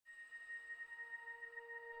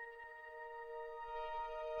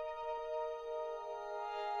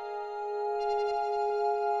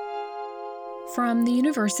From the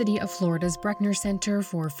University of Florida's Bruckner Center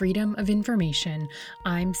for Freedom of Information,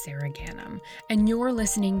 I'm Sarah Ganem, and you're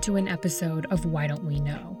listening to an episode of Why Don't We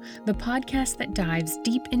Know, the podcast that dives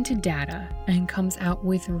deep into data and comes out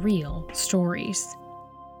with real stories.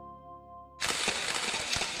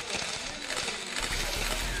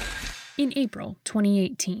 In April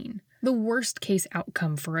 2018, the worst case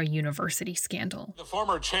outcome for a university scandal. The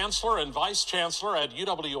former chancellor and vice chancellor at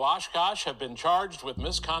UW-Oshkosh have been charged with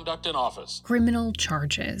misconduct in office. Criminal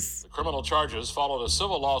charges. The criminal charges followed a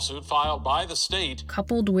civil lawsuit filed by the state,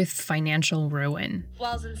 coupled with financial ruin.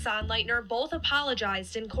 Wells and Sondleitner both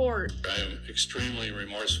apologized in court. I am extremely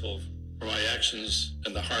remorseful for my actions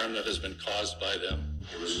and the harm that has been caused by them.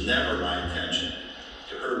 It was never my intention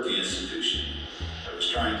to hurt the institution. I was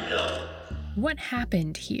trying to help. What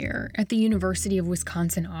happened here at the University of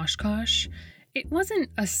Wisconsin-Oshkosh? It wasn't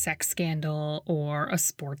a sex scandal or a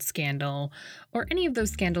sports scandal or any of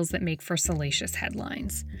those scandals that make for salacious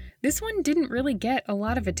headlines. This one didn't really get a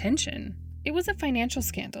lot of attention. It was a financial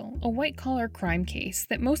scandal, a white-collar crime case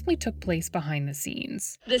that mostly took place behind the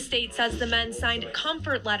scenes. The state says the men signed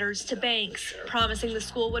comfort letters to banks, promising the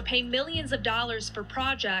school would pay millions of dollars for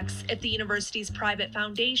projects if the university's private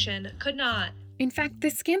foundation could not. In fact,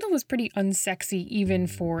 this scandal was pretty unsexy even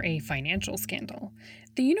for a financial scandal.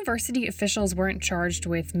 The university officials weren't charged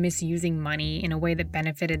with misusing money in a way that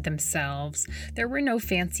benefited themselves. There were no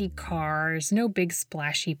fancy cars, no big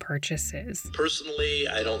splashy purchases. Personally,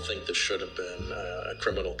 I don't think this should have been a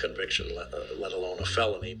criminal conviction, let alone a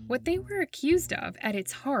felony. What they were accused of at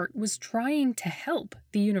its heart was trying to help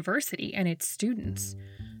the university and its students.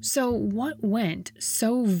 So what went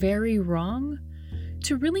so very wrong?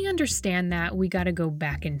 To really understand that, we gotta go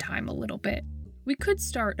back in time a little bit. We could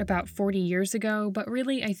start about 40 years ago, but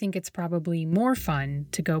really I think it's probably more fun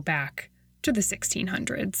to go back to the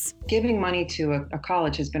 1600s. Giving money to a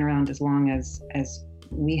college has been around as long as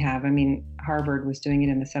we have. I mean, Harvard was doing it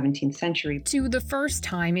in the 17th century. To the first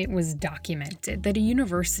time it was documented that a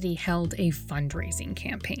university held a fundraising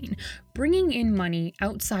campaign, bringing in money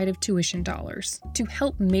outside of tuition dollars to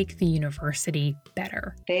help make the university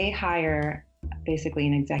better. They hire basically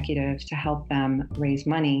an executive to help them raise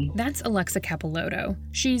money. That's Alexa Capilotto.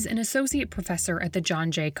 She's an associate professor at the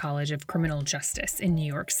John Jay College of Criminal Justice in New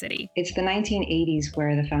York City. It's the 1980s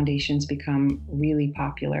where the foundations become really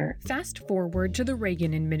popular. Fast forward to the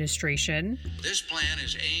Reagan administration. This plan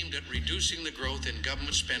is aimed at reducing the growth in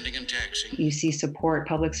government spending and taxing. You see support,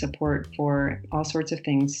 public support for all sorts of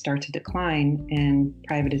things start to decline and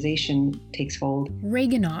privatization takes hold.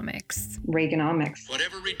 Reaganomics.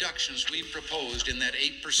 Whatever reductions we proposed in that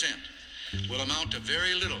 8% will amount to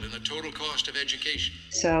very little in the total cost of education.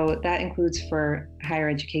 So that includes for higher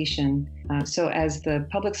education. So as the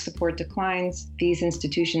public support declines, these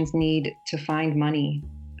institutions need to find money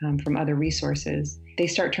from other resources. They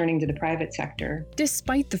start turning to the private sector.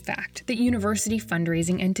 Despite the fact that university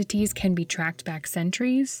fundraising entities can be tracked back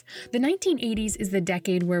centuries, the 1980s is the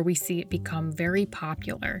decade where we see it become very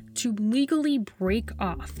popular to legally break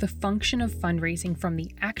off the function of fundraising from the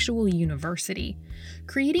actual university,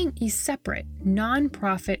 creating a separate,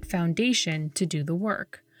 non-profit foundation to do the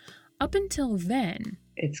work. Up until then,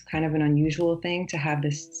 it's kind of an unusual thing to have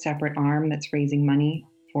this separate arm that's raising money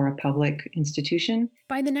for a public institution.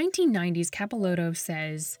 By the 1990s, Capilotto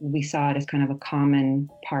says, we saw it as kind of a common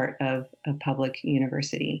part of a public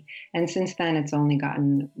university. And since then, it's only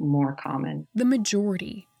gotten more common. The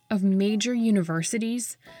majority of major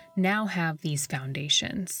universities now have these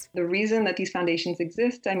foundations. The reason that these foundations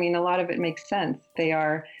exist, I mean, a lot of it makes sense. They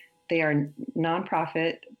are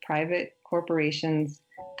nonprofit, private corporations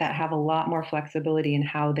that have a lot more flexibility in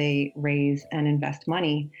how they raise and invest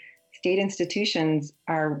money. State institutions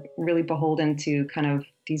are really beholden to kind of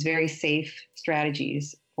these very safe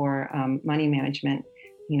strategies for money management,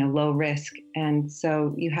 low risk. And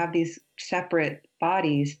so you have these separate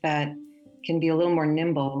bodies that can be a little more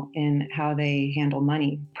nimble in how they handle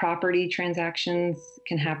money. Property transactions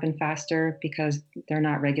can happen faster because they're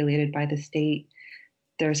not regulated by the state.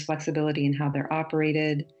 There's flexibility in how they're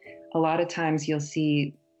operated. A lot of times you'll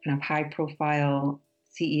see kind of high-profile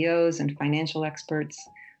CEOs and financial experts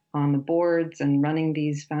on the boards and running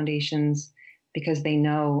these foundations because they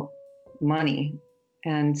know money.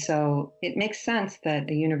 And so it makes sense that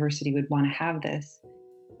a university would want to have this.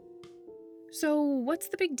 So what's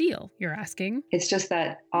the big deal, you're asking? It's just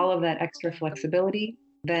that all of that extra flexibility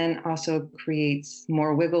then also creates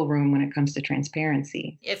more wiggle room when it comes to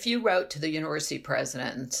transparency. If you wrote to the university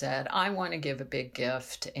president and said, I want to give a big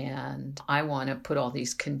gift and I want to put all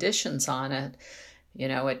these conditions on it,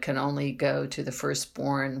 it can only go to the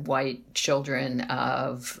firstborn white children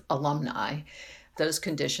of alumni. those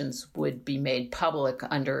conditions would be made public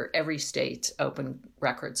under every state's open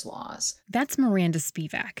records laws. That's Miranda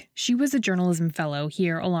Spivak. She was a journalism fellow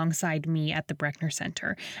here alongside me at the Brechner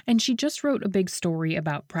Center, and she just wrote a big story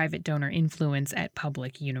about private donor influence at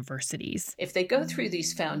public universities. If they go through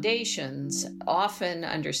these foundations, often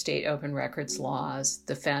under state open records laws,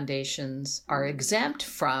 the foundations are exempt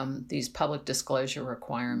from these public disclosure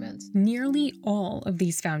requirements. Nearly all of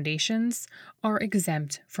these foundations are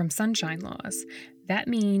exempt from sunshine laws. That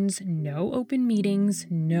means no open meetings,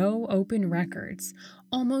 no open records.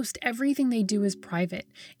 Almost everything they do is private,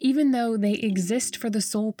 even though they exist for the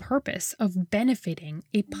sole purpose of benefiting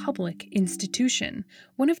a public institution.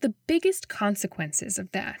 One of the biggest consequences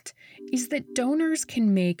of that is that donors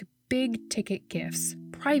can make big-ticket gifts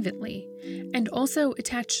privately and also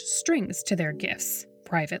attach strings to their gifts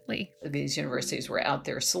privately. These universities were out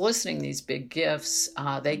there soliciting these big gifts.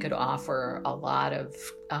 They could offer a lot of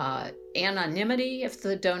anonymity if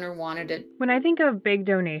the donor wanted it. When I think of big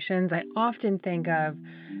donations, I often think of,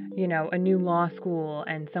 a new law school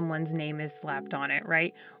and someone's name is slapped on it,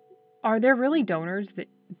 right? Are there really donors that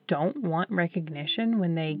don't want recognition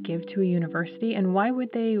when they give to a university? And why would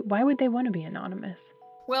they want to be anonymous?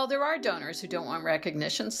 Well, there are donors who don't want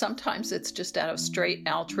recognition. Sometimes it's just out of straight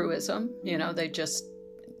altruism.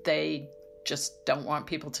 They just don't want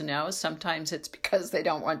people to know. Sometimes it's because they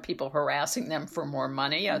don't want people harassing them for more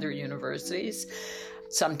money, other universities.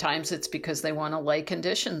 Sometimes it's because they want to lay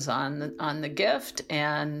conditions on the gift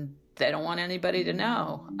and they don't want anybody to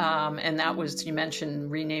know. And that was, you mentioned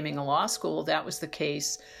renaming a law school. That was the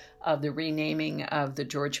case of the renaming of the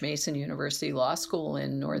George Mason University Law School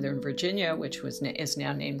in Northern Virginia, which is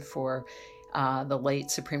now named for the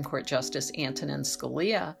late Supreme Court Justice Antonin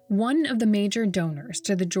Scalia. One of the major donors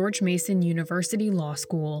to the George Mason University Law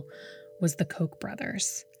School was the Koch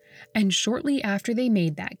brothers. And shortly after they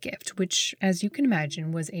made that gift, which, as you can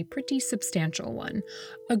imagine, was a pretty substantial one,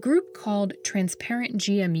 a group called Transparent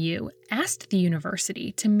GMU asked the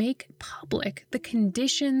university to make public the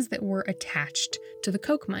conditions that were attached to the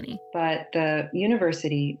Koch money. But the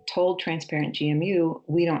university told Transparent GMU,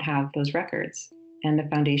 we don't have those records. And the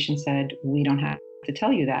foundation said, we don't have to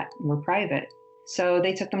tell you that. We're private. So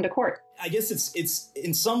they took them to court. I guess it's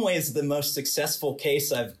in some ways the most successful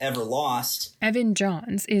case I've ever lost. Evan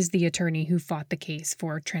Johns is the attorney who fought the case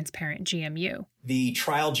for Transparent GMU. The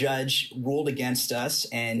trial judge ruled against us,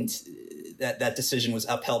 and that decision was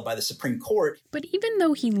upheld by the Supreme Court. But even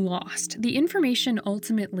though he lost, the information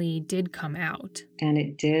ultimately did come out. And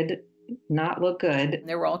it did not look good.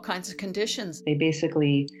 There were all kinds of conditions. They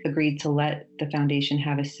basically agreed to let the foundation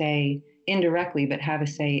have a say indirectly, but have a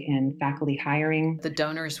say in faculty hiring. The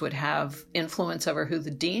donors would have influence over who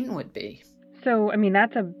the dean would be. So,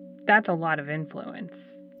 that's a lot of influence.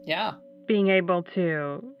 Yeah. Being able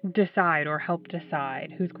to decide or help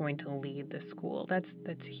decide who's going to lead the school. That's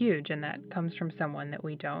huge, and that comes from someone that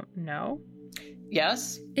we don't know.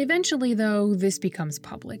 Yes. Eventually, though, this becomes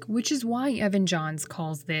public, which is why Evan Johns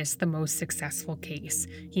calls this the most successful case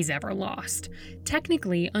he's ever lost.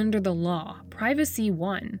 Technically, under the law, privacy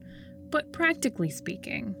won. But practically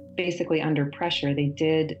speaking, basically under pressure, they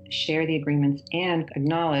did share the agreements and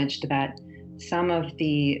acknowledged that some of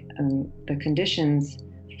the conditions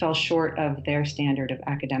fell short of their standard of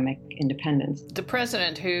academic independence. The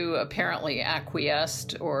president, who apparently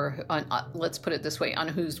acquiesced, or let's put it this way, on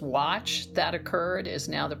whose watch that occurred, is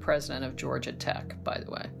now the president of Georgia Tech, by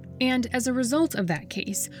the way. And as a result of that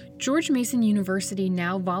case, George Mason University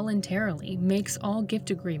now voluntarily makes all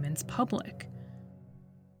gift agreements public.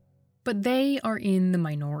 But they are in the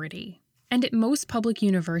minority. And at most public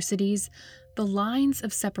universities, the lines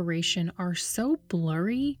of separation are so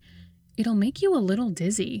blurry, it'll make you a little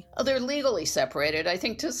dizzy. Oh, they're legally separated. I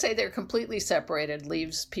think to say they're completely separated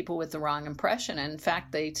leaves people with the wrong impression. In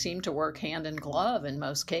fact, they seem to work hand in glove in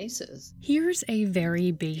most cases. Here's a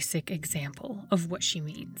very basic example of what she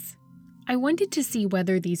means. I wanted to see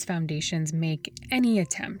whether these foundations make any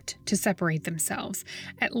attempt to separate themselves,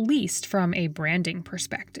 at least from a branding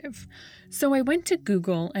perspective. So I went to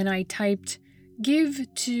Google and I typed, "Give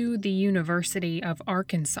to the University of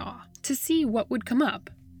Arkansas," to see what would come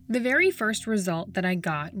up. The very first result that I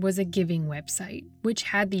got was a giving website, which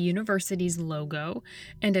had the university's logo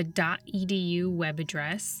and a .edu web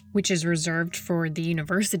address, which is reserved for the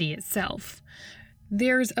university itself.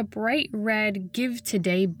 There's a bright red Give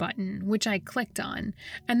Today button, which I clicked on,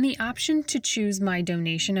 and the option to choose my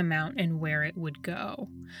donation amount and where it would go.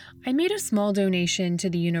 I made a small donation to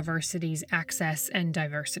the university's Access and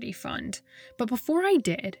Diversity Fund, but before I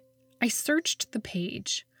did, I searched the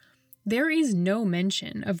page. There is no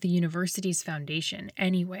mention of the university's foundation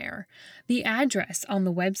anywhere. The address on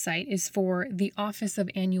the website is for the Office of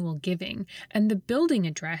Annual Giving, and the building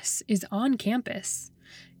address is on campus.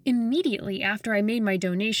 Immediately after I made my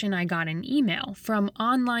donation, I got an email from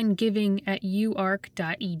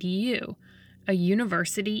onlinegiving@uark.edu, a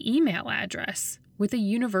university email address with a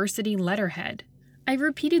university letterhead. I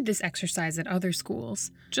repeated this exercise at other schools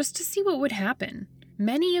just to see what would happen.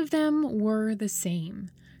 Many of them were the same.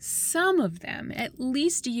 Some of them at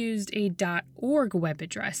least used a .org web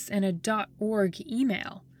address and a .org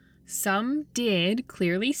email. Some did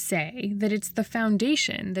clearly say that it's the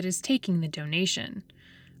foundation that is taking the donation,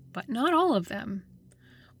 but not all of them.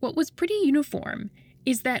 What was pretty uniform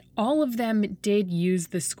is that all of them did use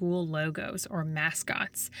the school logos or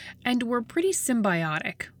mascots and were pretty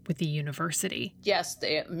symbiotic with the university. Yes,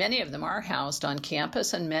 many of them are housed on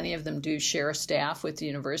campus, and many of them do share staff with the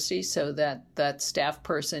university, so that staff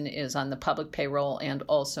person is on the public payroll and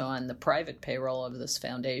also on the private payroll of this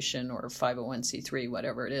foundation or 501c3,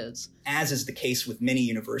 whatever it is. As is the case with many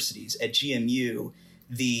universities, at GMU,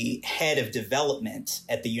 the head of development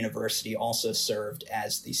at the university also served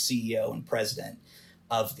as the CEO and president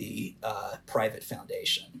of the private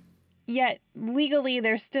foundation. Yet, legally,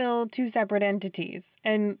 they're still two separate entities.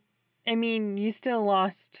 And, I mean, you still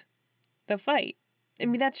lost the fight. I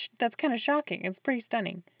mean, that's kind of shocking. It's pretty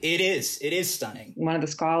stunning. It is. It is stunning. One of the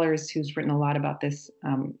scholars who's written a lot about this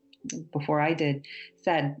before I did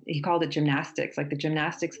said, he called it gymnastics. Like the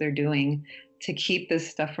gymnastics they're doing to keep this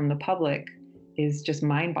stuff from the public is just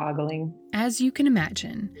mind-boggling. As you can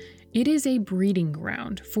imagine, it is a breeding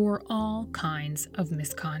ground for all kinds of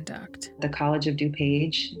misconduct. The College of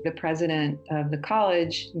DuPage, the president of the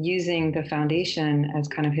college, using the foundation as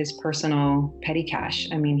kind of his personal petty cash.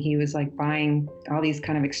 I mean, he was like buying all these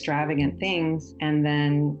kind of extravagant things and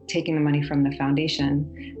then taking the money from the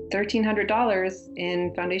foundation. $1,300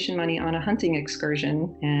 in foundation money on a hunting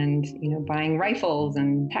excursion and, buying rifles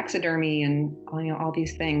and taxidermy and, all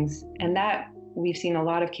these things. And that we've seen a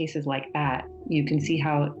lot of cases like that. You can see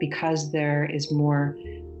how, because there is more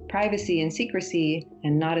privacy and secrecy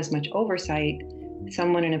and not as much oversight,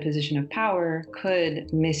 someone in a position of power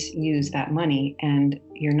could misuse that money and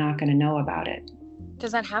you're not going to know about it.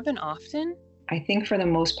 Does that happen often? I think for the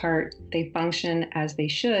most part, they function as they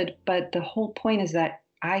should, but the whole point is that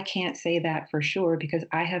I can't say that for sure because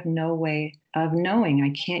I have no way of knowing.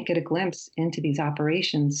 I can't get a glimpse into these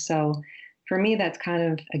operations. So for me, that's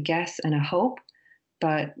kind of a guess and a hope,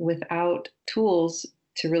 but without tools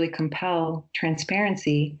to really compel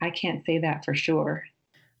transparency, I can't say that for sure.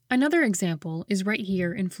 Another example is right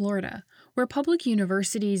here in Florida, where public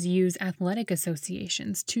universities use athletic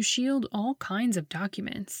associations to shield all kinds of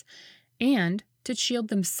documents and to shield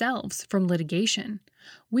themselves from litigation.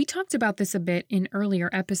 We talked about this a bit in earlier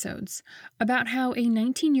episodes, about how a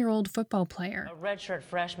 19-year-old football player, a redshirt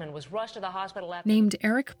freshman, was rushed to the hospital after named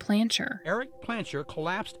Eric Plancher. Eric Plancher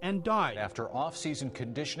collapsed and died after off-season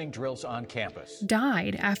conditioning drills on campus.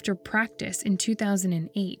 Died after practice in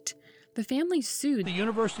 2008. The family sued the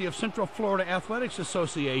University of Central Florida Athletics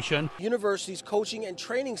Association. The university's coaching and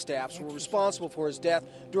training staffs were responsible for his death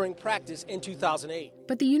during practice in 2008.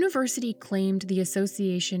 But the university claimed the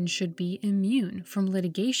association should be immune from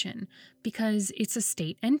litigation because it's a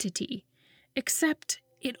state entity. Except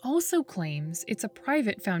it also claims it's a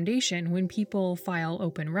private foundation when people file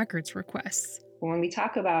open records requests. When we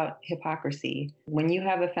talk about hypocrisy, when you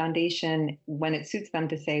have a foundation, when it suits them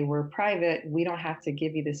to say, we're private, we don't have to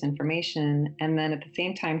give you this information, and then at the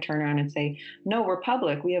same time turn around and say, no, we're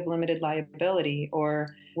public, we have limited liability, or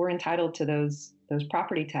we're entitled to those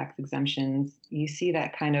property tax exemptions, you see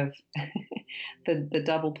that kind of the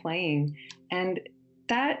double playing. And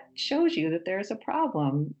that shows you that there's a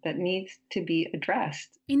problem that needs to be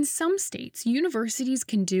addressed. In some states, universities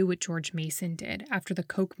can do what George Mason did after the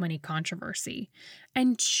Koch money controversy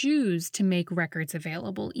and choose to make records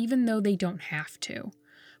available even though they don't have to.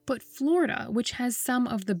 But Florida, which has some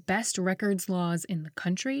of the best records laws in the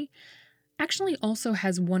country, actually also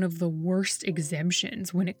has one of the worst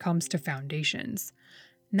exemptions when it comes to foundations.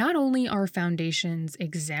 Not only are foundations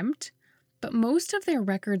exempt, but most of their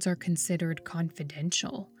records are considered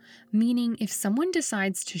confidential, meaning if someone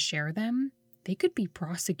decides to share them, they could be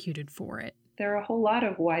prosecuted for it. There are a whole lot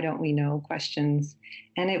of why don't we know questions,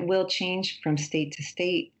 and it will change from state to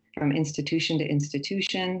state, from institution to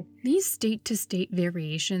institution. These state-to-state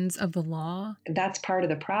variations of the law, that's part of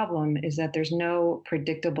the problem, is that there's no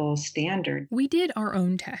predictable standard. We did our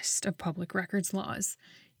own test of public records laws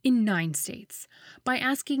in 9 states by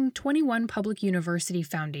asking 21 public university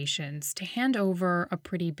foundations to hand over a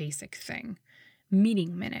pretty basic thing,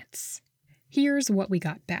 meeting minutes. Here's what we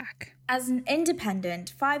got back. As an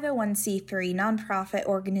independent 501c3 nonprofit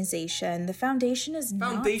organization, the Foundation is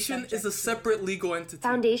is a separate legal entity.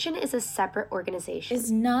 Foundation is a separate organization.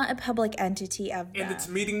 Is not a public entity of And its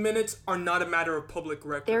meeting minutes are not a matter of public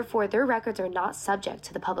record. Therefore, their records are not subject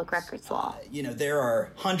to the public records law. There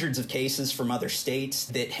are hundreds of cases from other states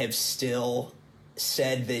that have still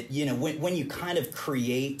said that, when you kind of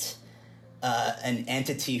create an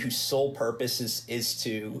entity whose sole purpose is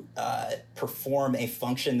to perform a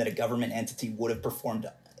function that a government entity would have performed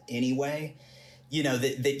anyway,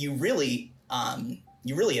 that you really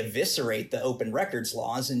eviscerate the open records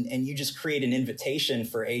laws and you just create an invitation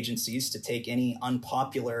for agencies to take any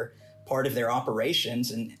unpopular part of their operations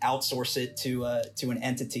and outsource it to an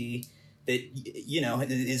entity that,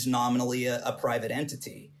 is nominally a private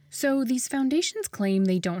entity. So these foundations claim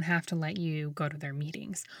they don't have to let you go to their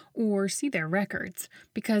meetings or see their records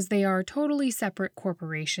because they are totally separate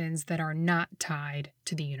corporations that are not tied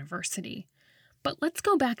to the university. But let's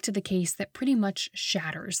go back to the case that pretty much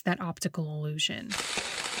shatters that optical illusion.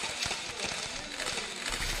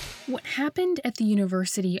 What happened at the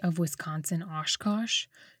University of Wisconsin-Oshkosh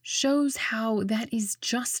shows how that is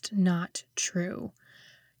just not true.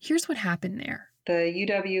 Here's what happened there. The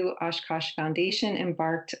UW-Oshkosh Foundation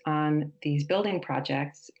embarked on these building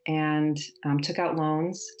projects and took out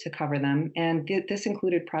loans to cover them. And this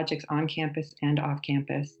included projects on campus and off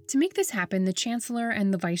campus. To make this happen, the chancellor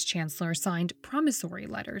and the vice chancellor signed promissory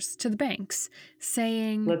letters to the banks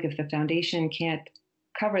saying, look, if the foundation can't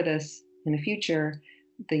cover this in the future,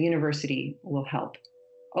 the university will help.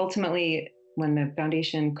 Ultimately, when the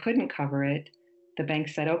foundation couldn't cover it, the bank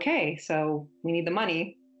said, okay, so we need the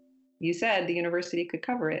money. You said the university could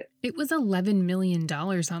cover it. It was $11 million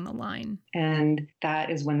on the line. And that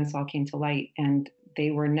is when this all came to light. And they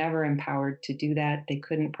were never empowered to do that. They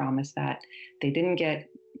couldn't promise that. They didn't get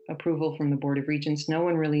approval from the Board of Regents. No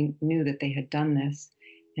one really knew that they had done this.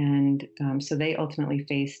 And so they ultimately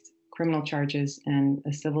faced criminal charges and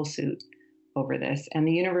a civil suit over this. And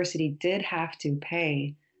the university did have to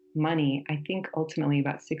pay money, I think ultimately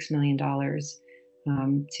about $6 million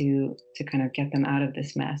to kind of get them out of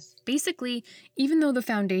this mess. Basically, even though the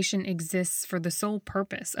foundation exists for the sole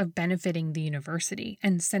purpose of benefiting the university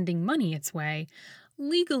and sending money its way,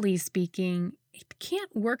 legally speaking, it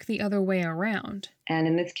can't work the other way around. And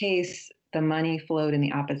in this case, the money flowed in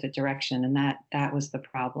the opposite direction, and that was the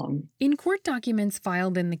problem. In court documents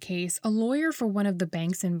filed in the case, a lawyer for one of the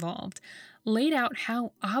banks involved laid out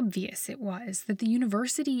how obvious it was that the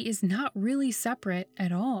university is not really separate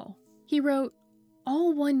at all. He wrote,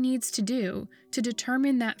 all one needs to do to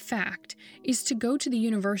determine that fact is to go to the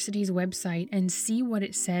university's website and see what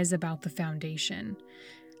it says about the foundation.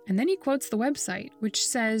 And then he quotes the website, which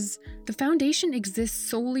says, the foundation exists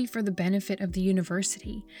solely for the benefit of the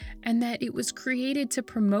university, and that it was created to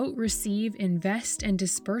promote, receive, invest, and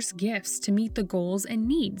disperse gifts to meet the goals and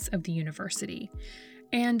needs of the university.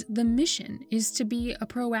 And the mission is to be a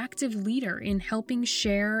proactive leader in helping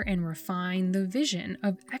share and refine the vision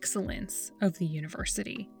of excellence of the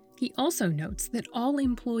university. He also notes that all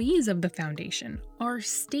employees of the foundation are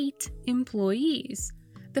state employees.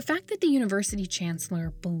 The fact that the university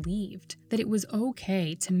chancellor believed that it was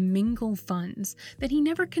okay to mingle funds, that he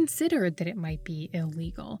never considered that it might be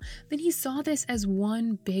illegal, that he saw this as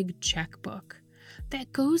one big checkbook,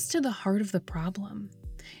 that goes to the heart of the problem.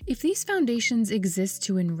 If these foundations exist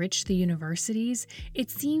to enrich the universities,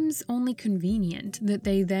 it seems only convenient that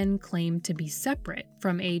they then claim to be separate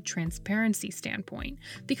from a transparency standpoint,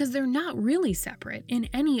 because they're not really separate in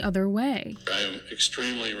any other way. I am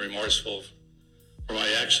extremely remorseful for my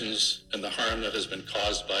actions and the harm that has been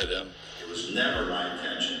caused by them. It was never my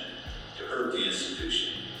intention to hurt the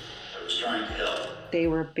institution. I was trying to help. They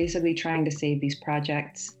were basically trying to save these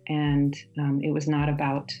projects, and it was not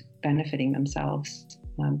about benefiting themselves.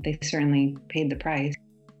 They certainly paid the price.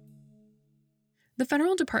 The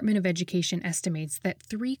Federal Department of Education estimates that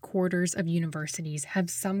 3/4 of universities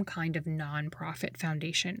have some kind of nonprofit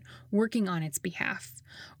foundation working on its behalf,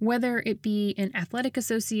 whether it be an athletic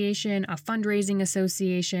association, a fundraising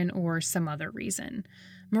association, or some other reason.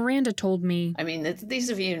 Miranda told me, I mean, these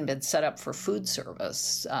have even been set up for food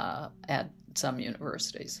service at some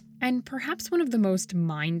universities. And perhaps one of the most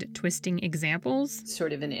mind-twisting examples,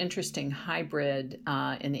 sort of an interesting hybrid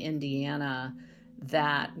in Indiana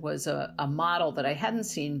that was a model that I hadn't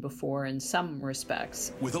seen before in some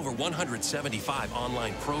respects. With over 175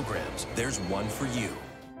 online programs, there's one for you.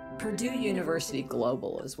 Purdue University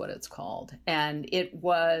Global is what it's called. And it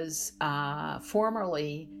was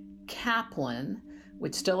formerly Kaplan,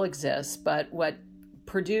 which still exists, but what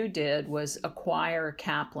Purdue did was acquire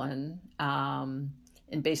Kaplan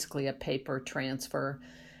in basically a paper transfer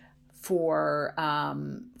for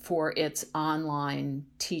its online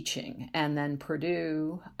teaching. And then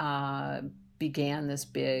Purdue began this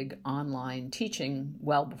big online teaching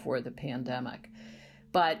well before the pandemic.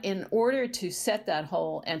 But in order to set that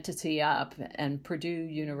whole entity up, and Purdue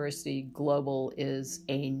University Global is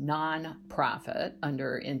a nonprofit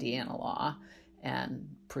under Indiana law and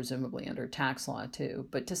presumably under tax law too,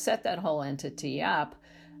 but to set that whole entity up,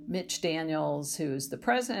 Mitch Daniels, who's the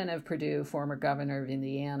president of Purdue, former governor of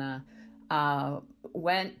Indiana,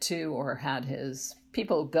 went to, or had his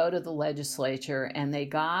people go to the legislature, and they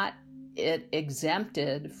got it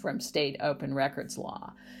exempted from state open records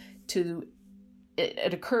law.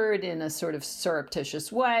 It occurred in a sort of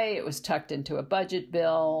surreptitious way. It was tucked into a budget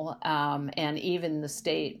bill, and even the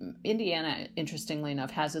state, Indiana, interestingly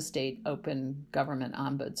enough, has a state open government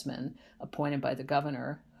ombudsman appointed by the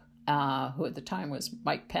governor, who at the time was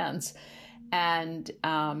Mike Pence, and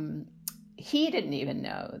he didn't even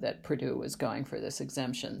know that Purdue was going for this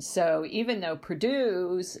exemption. So even though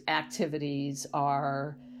Purdue's activities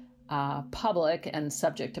are public and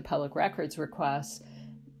subject to public records requests,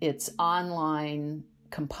 its online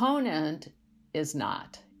component is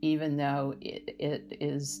not, even though it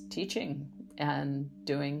is teaching and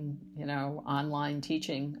doing, online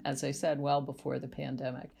teaching, as I said, well before the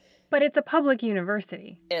pandemic. But it's a public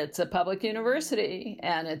university. It's a public university,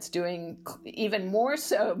 and it's doing even more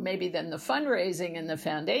so maybe than the fundraising and the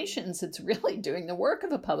foundations. It's really doing the work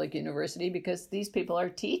of a public university because these people are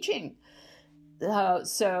teaching.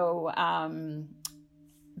 That's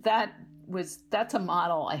a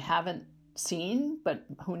model I haven't seen, but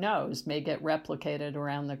who knows, may get replicated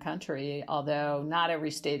around the country, although not every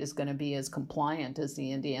state is going to be as compliant as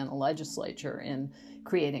the Indiana legislature in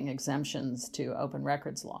creating exemptions to open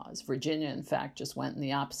records laws. Virginia, in fact, just went in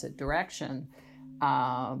the opposite direction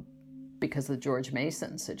because of the George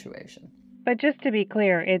Mason situation. But just to be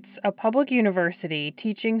clear, it's a public university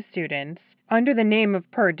teaching students under the name of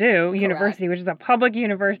Purdue University, which is a public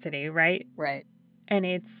university, right? Right. And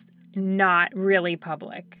it's not really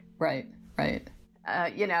public. Right.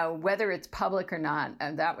 Whether it's public or not,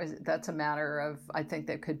 and that's a matter of, I think,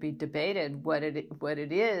 that could be debated. What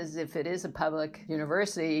it is, if it is a public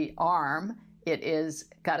university arm, it is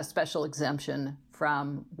got a special exemption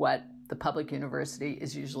from what the public university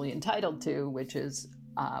is usually entitled to, which is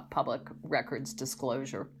public records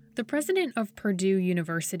disclosure. The president of Purdue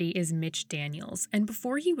University is Mitch Daniels, and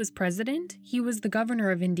before he was president, he was the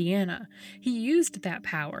governor of Indiana. He used that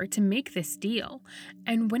power to make this deal,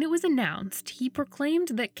 and when it was announced, he proclaimed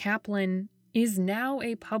that Kaplan is now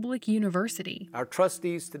a public university. Our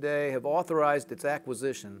trustees today have authorized its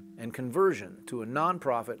acquisition and conversion to a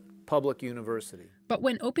nonprofit public university. But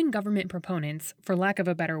when open government proponents, for lack of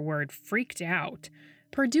a better word, freaked out,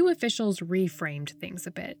 Purdue officials reframed things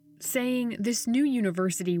a bit, saying this new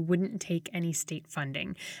university wouldn't take any state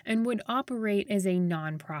funding and would operate as a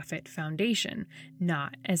nonprofit foundation,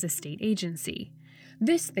 not as a state agency.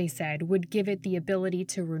 This, they said, would give it the ability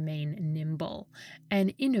to remain nimble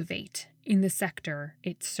and innovate in the sector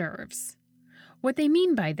it serves. What they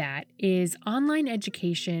mean by that is online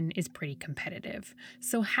education is pretty competitive,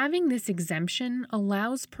 so having this exemption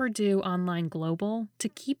allows Purdue Online Global to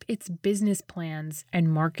keep its business plans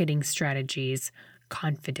and marketing strategies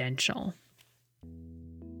confidential.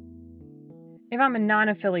 If I'm a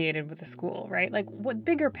non-affiliated with the school, right? Like, what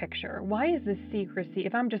bigger picture? Why is this secrecy?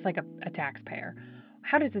 If I'm just like a taxpayer,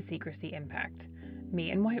 how does the secrecy impact me,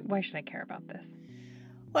 and why should I care about this?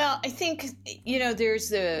 Well, I think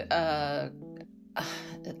there's a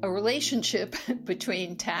relationship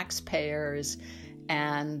between taxpayers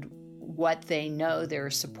and what they know they're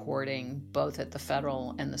supporting, both at the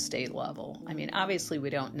federal and the state level. I mean, obviously we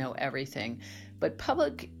don't know everything, but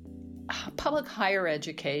public higher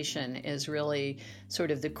education is really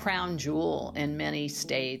sort of the crown jewel in many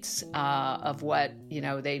states of what,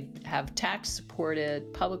 they have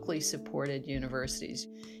tax-supported, publicly supported universities.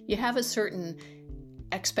 You have a certain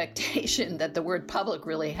expectation that the word public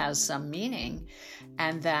really has some meaning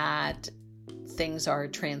and that things are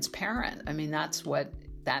transparent. I mean, that's what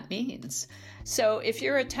that means. So if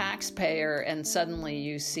you're a taxpayer and suddenly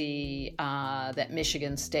you see that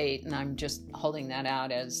Michigan State, and I'm just holding that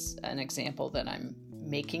out as an example that I'm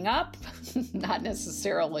making up, not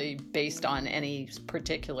necessarily based on any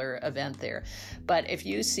particular event there, but if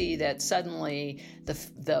you see that suddenly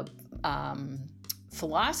the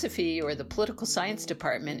philosophy or the political science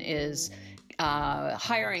department is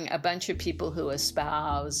hiring a bunch of people who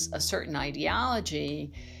espouse a certain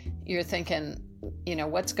ideology, you're thinking,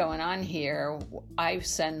 what's going on here? I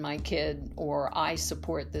send my kid, or I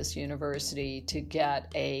support this university to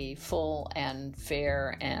get a full and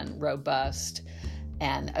fair and robust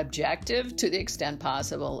and objective, to the extent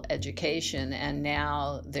possible, education. And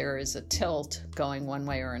now there is a tilt going one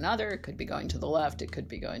way or another. It could be going to the left, it could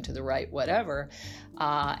be going to the right, whatever.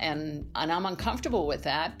 And I'm uncomfortable with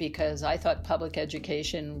that, because I thought public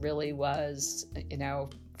education really was,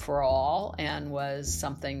 for all, and was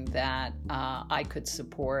something that I could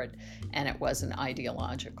support, and it wasn't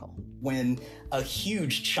ideological. When a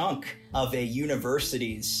huge chunk of a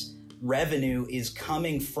university's revenue is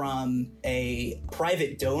coming from a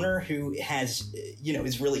private donor who has,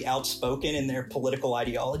 is really outspoken in their political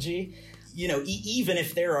ideology, even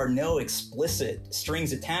if there are no explicit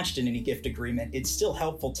strings attached in any gift agreement, it's still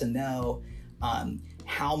helpful to know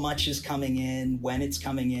how much is coming in, when it's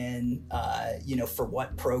coming in, for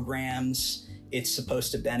what programs it's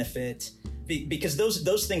supposed to benefit, because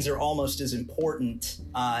those things are almost as important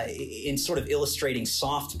in sort of illustrating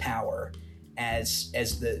soft power as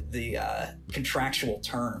the contractual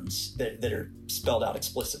terms that are spelled out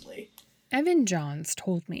explicitly. Evan Johns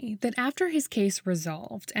told me that after his case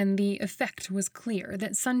resolved and the effect was clear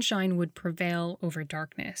that sunshine would prevail over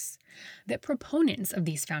darkness, that proponents of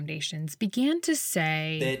these foundations began to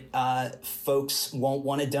say that folks won't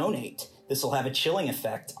want to donate. This will have a chilling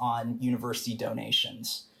effect on university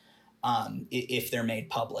donations if they're made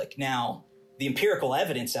public. Now, the empirical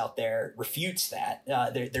evidence out there refutes that.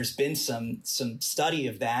 There's been some study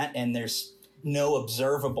of that, and there's no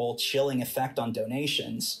observable chilling effect on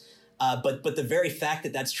donations. But the very fact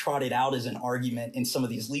that that's trotted out as an argument in some of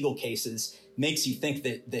these legal cases makes you think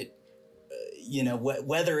that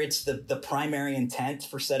whether it's the primary intent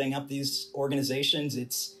for setting up these organizations,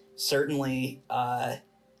 it's certainly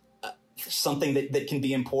something that can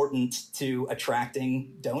be important to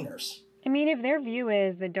attracting donors. I mean, if their view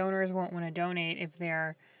is that donors won't want to donate if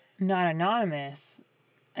they're not anonymous,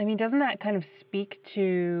 I mean, doesn't that kind of speak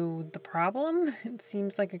to the problem? It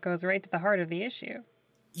seems like it goes right to the heart of the issue.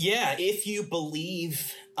 Yeah, if you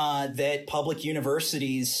believe that public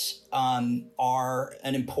universities are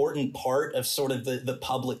an important part of sort of the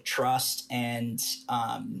public trust and,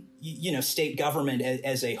 state government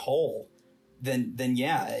as a whole, then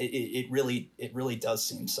yeah, it really does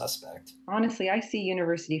seem suspect. Honestly, I see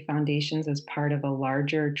university foundations as part of a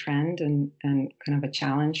larger trend and kind of a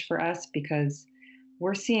challenge for us, because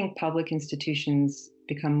we're seeing public institutions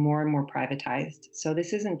become more and more privatized. So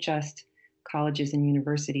this isn't just colleges and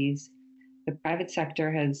universities. The private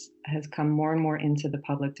sector has come more and more into the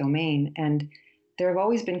public domain, and there have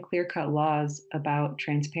always been clear-cut laws about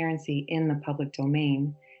transparency in the public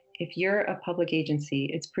domain. If you're a public agency,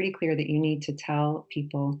 it's pretty clear that you need to tell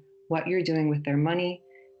people what you're doing with their money,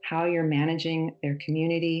 how you're managing their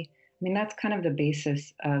community. I mean, that's kind of the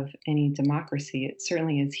basis of any democracy. It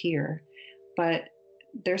certainly is here. But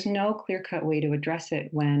there's no clear-cut way to address it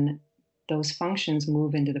when those functions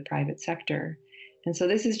move into the private sector. And so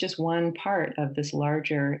this is just one part of this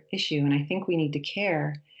larger issue. And I think we need to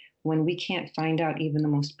care when we can't find out even the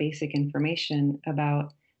most basic information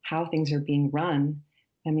about how things are being run.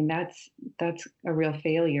 I mean, that's a real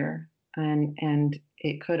failure. And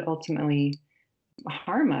it could ultimately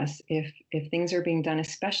harm us if things are being done,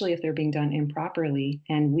 especially if they're being done improperly,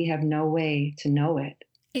 and we have no way to know it.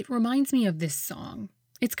 It reminds me of this song.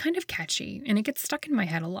 It's kind of catchy, and it gets stuck in my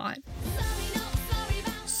head a lot.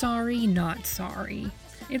 Sorry, not sorry.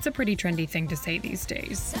 It's a pretty trendy thing to say these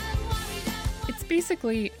days. It's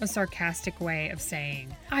basically a sarcastic way of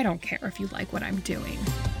saying, I don't care if you like what I'm doing.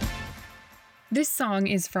 This song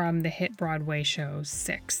is from the hit Broadway show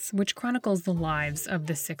Six, which chronicles the lives of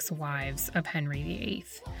the 6 wives of Henry VIII.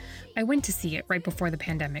 I went to see it right before the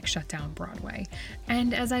pandemic shut down Broadway,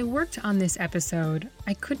 and as I worked on this episode,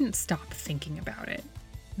 I couldn't stop thinking about it.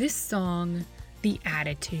 This song, the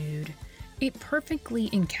attitude, it perfectly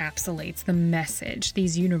encapsulates the message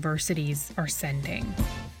these universities are sending.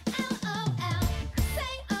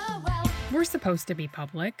 We're supposed to be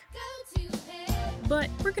public, but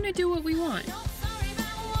we're gonna do what we want.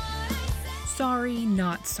 Sorry,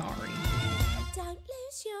 not sorry. Don't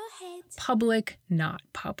lose your head. Public, not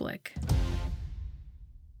public.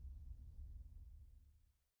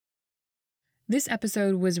 This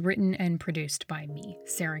episode was written and produced by me,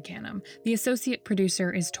 Sarah Canham. The associate producer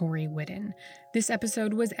is Tori Whitten. This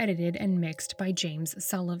episode was edited and mixed by James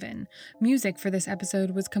Sullivan. Music for this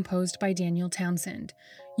episode was composed by Daniel Townsend.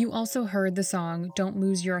 You also heard the song Don't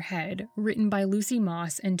Lose Your Head, written by Lucy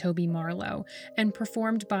Moss and Toby Marlowe, and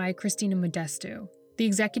performed by Christina Modesto. The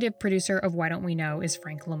executive producer of Why Don't We Know is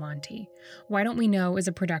Frank Lamonti. Why Don't We Know is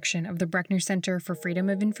a production of the Brechner Center for Freedom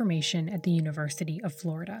of Information at the University of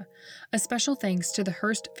Florida. A special thanks to the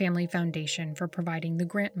Hearst Family Foundation for providing the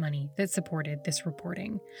grant money that supported this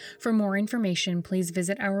reporting. For more information, please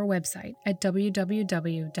visit our website at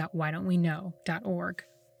www.whydon'tweknow.org.